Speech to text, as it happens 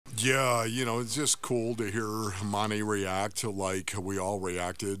Yeah, it's just cool to hear Monty react like we all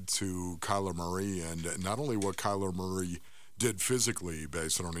reacted to Kyler Murray, and not only what Kyler Murray did physically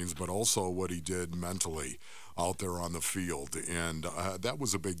based on earnings, but also what he did mentally out there on the field. And that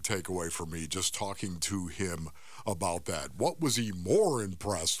was a big takeaway for me, just talking to him about that. What was he more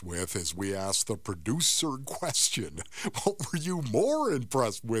impressed with, as we asked the producer question? What were you more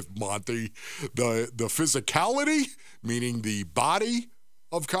impressed with, Monty? The physicality, meaning the body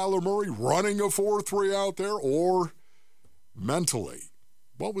of Kyler Murray running a 4-3 out there, or mentally?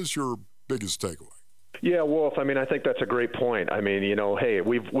 What was your biggest takeaway? Yeah, Wolf, I think that's a great point. Hey,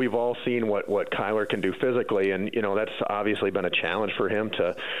 we've all seen what Kyler can do physically, and, that's obviously been a challenge for him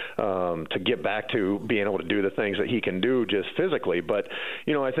to get back to being able to do the things that he can do just physically. But,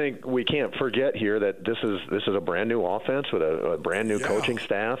 I think we can't forget here that this is a brand new offense with a brand new coaching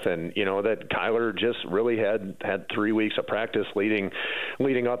staff, and, that Kyler just really had 3 weeks of practice leading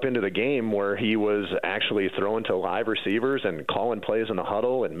up into the game, where he was actually throwing to live receivers and calling plays in the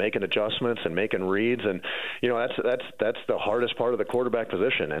huddle and making adjustments and making reads. And, that's the hardest part of the quarterback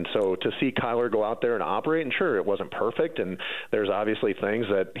position. And so to see Kyler go out there and operate, and sure, it wasn't perfect, and there's obviously things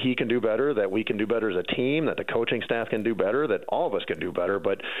that he can do better, that we can do better as a team, that the coaching staff can do better, that all of us can do better.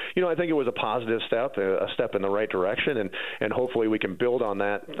 But, I think it was a positive step, a step in the right direction, and hopefully we can build on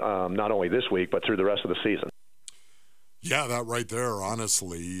that not only this week, but through the rest of the season. Yeah, that right there,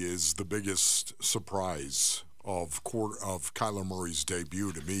 honestly, is the biggest surprise of Kyler Murray's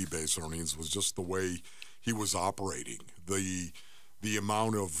debut to me, based on earnings, was just the way he was operating, the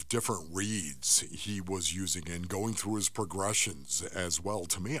amount of different reads he was using, and going through his progressions as well.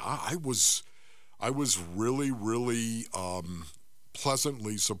 To me, I was really, really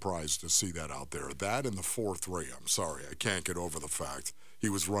pleasantly surprised to see that out there. That and the 4-3. I'm sorry, I can't get over the fact he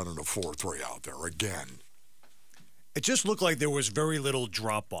was running a 4-3 out there again. It just looked like there was very little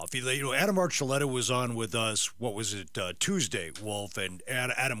drop-off. Adam Archuleta was on with us, Tuesday, Wolf, and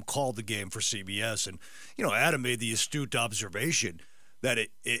Adam called the game for CBS. And, Adam made the astute observation that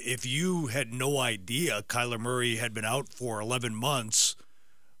if you had no idea Kyler Murray had been out for 11 months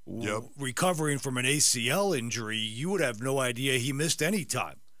recovering from an ACL injury, you would have no idea he missed any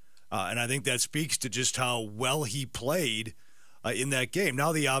time. And I think that speaks to just how well he played in that game.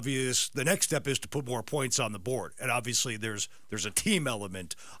 Now the next step is to put more points on the board, and obviously there's a team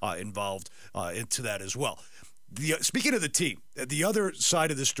element involved into that as well. Speaking of the team, the other side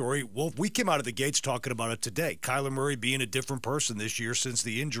of the story, Wolf, we came out of the gates talking about it today. Kyler Murray being a different person this year since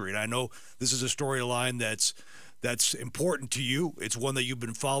the injury, and I know this is a storyline that's important to you. It's one that you've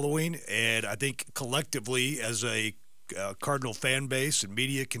been following, and I think collectively as a Cardinal fan base and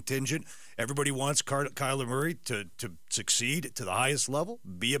media contingent, everybody wants Kyler Murray to succeed to the highest level,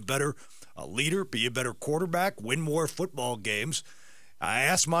 be a better leader, be a better quarterback, win more football games. I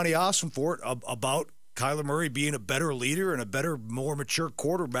asked Monti Ossenfort about Kyler Murray being a better leader and a better, more mature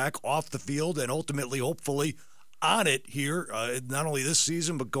quarterback off the field, and ultimately, hopefully, on it here, not only this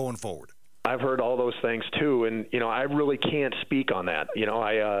season but going forward. I've heard all those things too, and I really can't speak on that.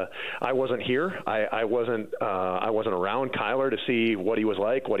 I wasn't here. I wasn't around Kyler to see what he was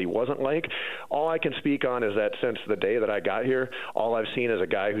like, what he wasn't like. All I can speak on is that since the day that I got here, all I've seen is a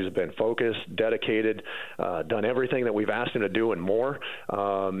guy who's been focused, dedicated, done everything that we've asked him to do and more,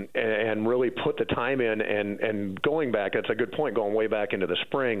 and really put the time in. And going back, that's a good point. Going way back into the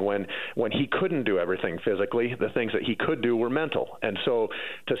spring when he couldn't do everything physically, the things that he could do were mental, and so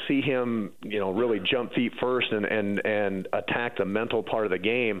to see him really jump feet first and attack the mental part of the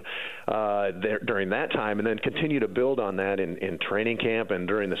game during that time, and then continue to build on that in training camp and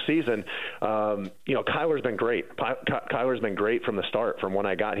during the season. Kyler's been great. Kyler's been great from the start, from when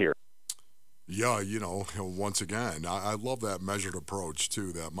I got here. Yeah, once again, I love that measured approach,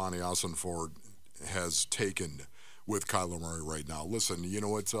 too, that Monti Ossenfort has taken with Kyler Murray right now. Listen,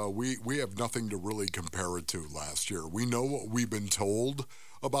 we have nothing to really compare it to last year. We know what we've been told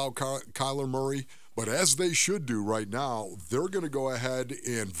about Kyler Murray, but as they should do right now, they're going to go ahead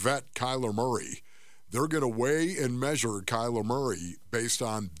and vet Kyler Murray. They're going to weigh and measure Kyler Murray based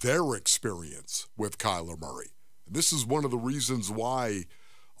on their experience with Kyler Murray. This is one of the reasons why,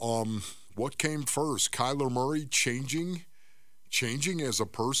 what came first, Kyler Murray changing as a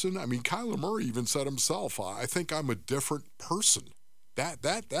person? I mean, Kyler Murray even said himself, I think I'm a different person.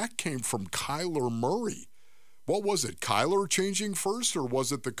 That came from Kyler Murray. What was it, Kyler changing first, or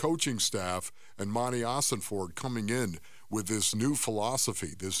was it the coaching staff and Monti Ossenfort coming in with this new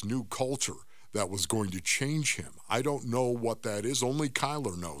philosophy, this new culture that was going to change him. I don't know what that is. Only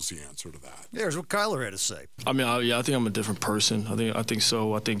Kyler knows the answer to that. Here's what Kyler had to say. I mean, I think I'm a different person. I think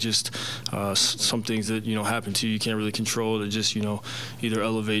so. I think just some things that, happen to you can't really control, that just, either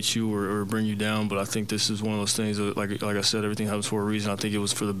elevate you or bring you down. But I think this is one of those things that, like I said, everything happens for a reason. I think it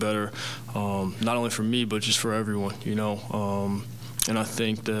was for the better, not only for me, but just for everyone, And I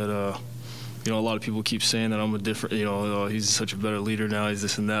think that, a lot of people keep saying that I'm a different, he's such a better leader now, he's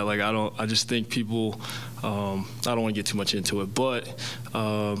this and that. Like, I just think people, I don't want to get too much into it, but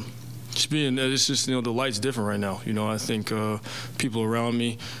it's just, the light's different right now. I think people around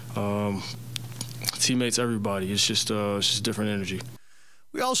me, teammates, everybody, it's just different energy.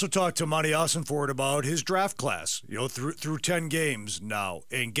 We also talked to Monti Ossenfort about his draft class, through 10 games now,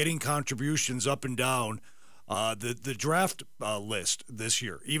 and getting contributions up and down the draft list this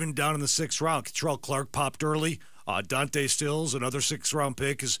year, even down in the 6th round. Terrell Clark popped early. Dante Stills, another 6th-round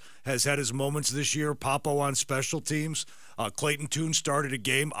pick, has had his moments this year. Papo on special teams. Clayton Tune started a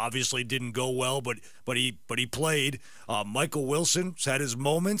game. Obviously didn't go well, but he played. Michael Wilson's had his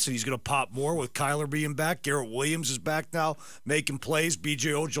moments, and he's going to pop more with Kyler being back. Garrett Williams is back now, making plays.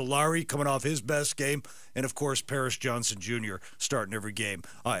 B.J. Ojolari coming off his best game. And, of course, Paris Johnson Jr. starting every game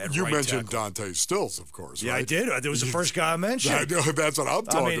at You right mentioned tackle. Dante Stills, of course, Yeah, right? I did. That was the first guy I mentioned. I know, that's what I'm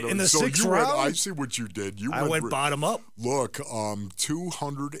talking about. In the so 6th round, I see what you did. I went bottom up. Look,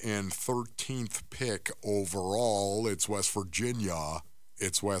 213th pick overall. It's West Virginia.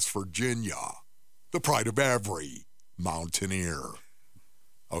 It's West Virginia. The pride of every Mountaineer.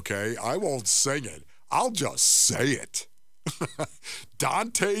 Okay? I won't sing it. I'll just say it.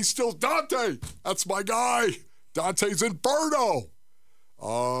 Dante Stills. Dante! That's my guy. Dante's Inferno.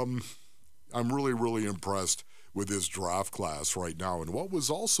 I'm really, really impressed with his draft class right now. And what was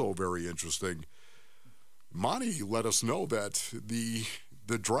also very interesting, Monti let us know that the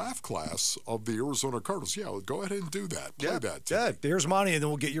draft class of the Arizona Cardinals, go ahead and do that. Play that. Yeah, there's Monti, and then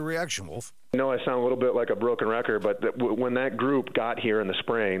we'll get your reaction, Wolf. I sound a little bit like a broken record, but when that group got here in the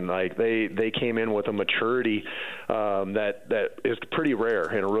spring, like they came in with a maturity that is pretty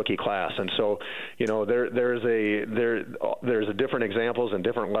rare in a rookie class, and so there's a different examples and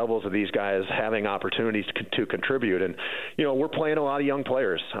different levels of these guys having opportunities to contribute, and we're playing a lot of young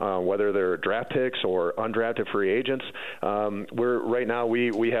players, whether they're draft picks or undrafted free agents. Right now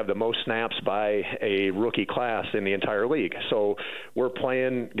we have the most snaps by a rookie class in the entire league, so we're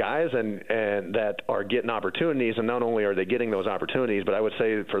playing guys and that are getting opportunities, and not only are they getting those opportunities, but I would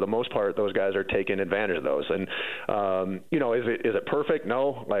say for the most part, those guys are taking advantage of those. And is it perfect?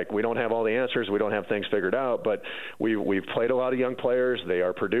 No. Like, we don't have all the answers, we don't have things figured out, but we've played a lot of young players. They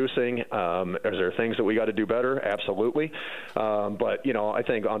are producing. Is there things that we got to do better? Absolutely. But I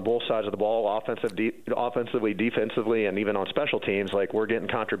think on both sides of the ball, offensively, defensively, and even on special teams, like, we're getting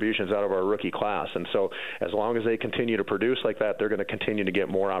contributions out of our rookie class. And so as long as they continue to produce like that, they're going to continue to get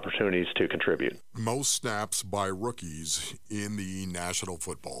more opportunities to contribute. Most snaps by rookies in the National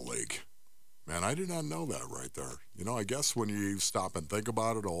Football League. Man, I did not know that right there. I guess when you stop and think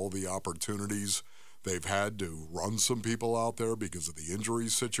about it, all the opportunities they've had to run some people out there because of the injury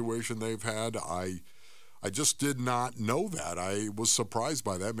situation they've had, I just did not know that. I was surprised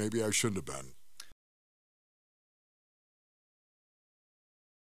by that. Maybe I shouldn't have been.